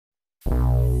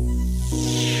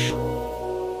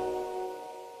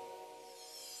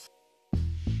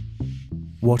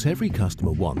What every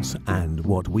customer wants, and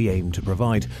what we aim to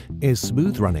provide, is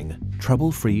smooth-running,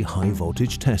 trouble-free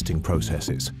high-voltage testing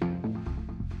processes.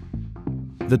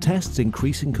 The test's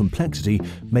increasing complexity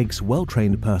makes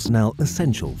well-trained personnel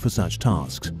essential for such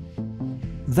tasks.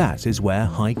 That is where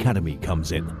HICADEMY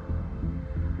comes in.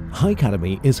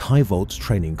 HICADEMY is HIGHVOLT's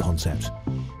training concept.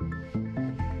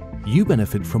 You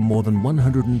benefit from more than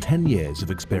 110 years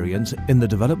of experience in the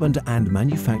development and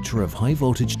manufacture of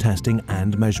high-voltage testing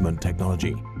and measurement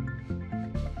technology.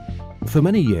 For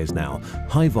many years now,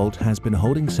 HIGHVOLT has been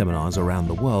holding seminars around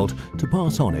the world to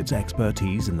pass on its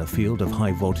expertise in the field of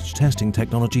high-voltage testing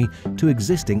technology to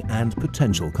existing and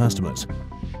potential customers.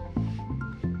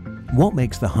 What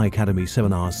makes the HICADEMY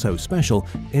seminars so special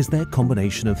is their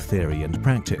combination of theory and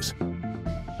practice.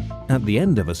 At the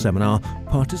end of a seminar,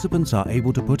 participants are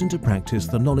able to put into practice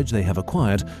the knowledge they have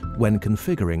acquired when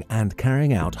configuring and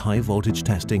carrying out high-voltage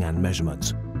testing and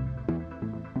measurements.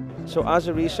 So as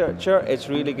a researcher, it's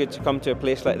really good to come to a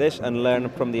place like this and learn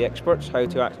from the experts how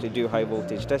to actually do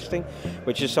high-voltage testing,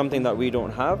 which is something that we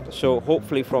don't have. So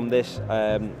hopefully from this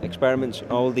experiments,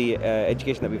 all the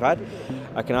education that we've had,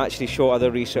 I can actually show other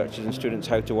researchers and students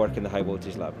how to work in the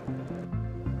high-voltage lab.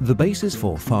 The basis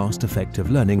for fast, effective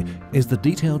learning is the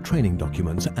detailed training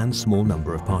documents and small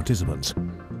number of participants.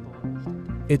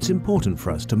 It's important for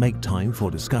us to make time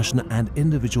for discussion and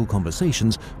individual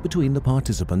conversations between the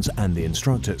participants and the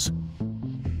instructors.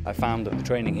 I found that the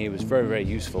training here was very, very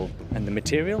useful, and the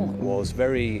material was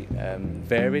very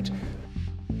varied.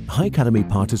 HICADEMY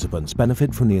participants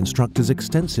benefit from the instructor's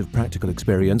extensive practical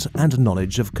experience and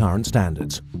knowledge of current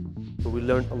standards. We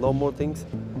learned a lot more things.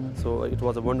 So it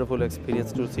was a wonderful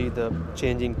experience to see the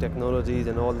changing technologies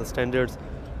and all the standards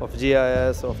of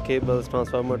GIS, of cables,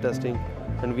 transformer testing.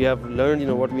 And we have learned,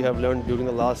 what we have learned during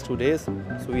the last 2 days.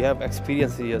 So we have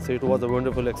experience here. So it was a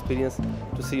wonderful experience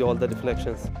to see all the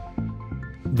reflections.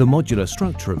 The modular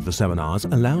structure of the seminars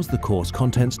allows the course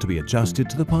contents to be adjusted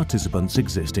to the participants'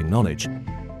 existing knowledge.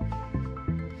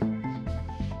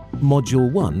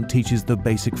 Module 1 teaches the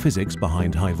basic physics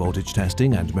behind high-voltage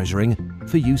testing and measuring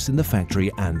for use in the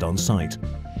factory and on-site.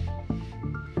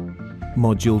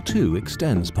 Module 2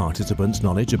 extends participants'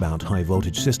 knowledge about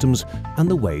high-voltage systems and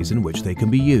the ways in which they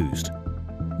can be used.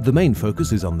 The main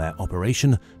focus is on their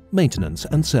operation, maintenance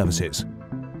and services.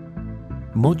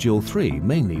 Module 3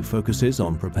 mainly focuses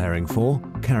on preparing for,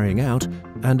 carrying out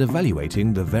and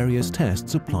evaluating the various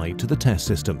tests applied to the test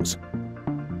systems.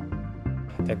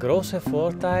 Der große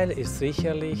Vorteil ist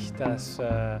sicherlich, dass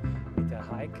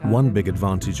One big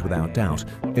advantage without doubt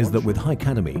is that with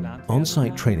HICADEMY,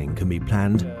 on-site training can be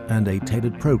planned and a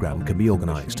tailored program can be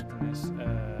organized.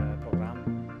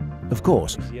 Of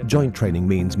course, joint training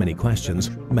means many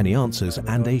questions, many answers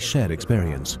and a shared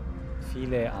experience.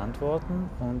 Viele Antworten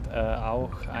und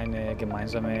auch eine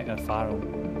gemeinsame Erfahrung.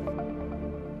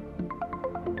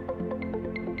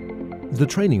 The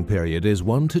training period is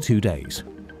 1 to 2 days.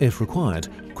 If required,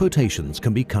 quotations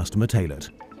can be customer-tailored.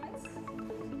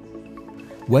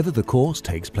 Whether the course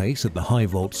takes place at the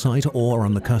HIGHVOLT site or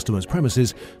on the customer's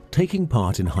premises, taking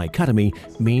part in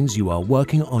HICADEMY means you are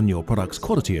working on your product's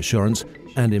quality assurance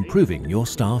and improving your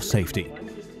staff safety.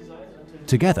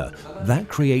 Together, that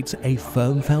creates a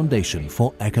firm foundation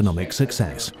for economic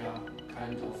success.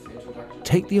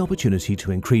 Take the opportunity to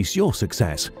increase your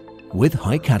success with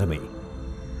HICADEMY.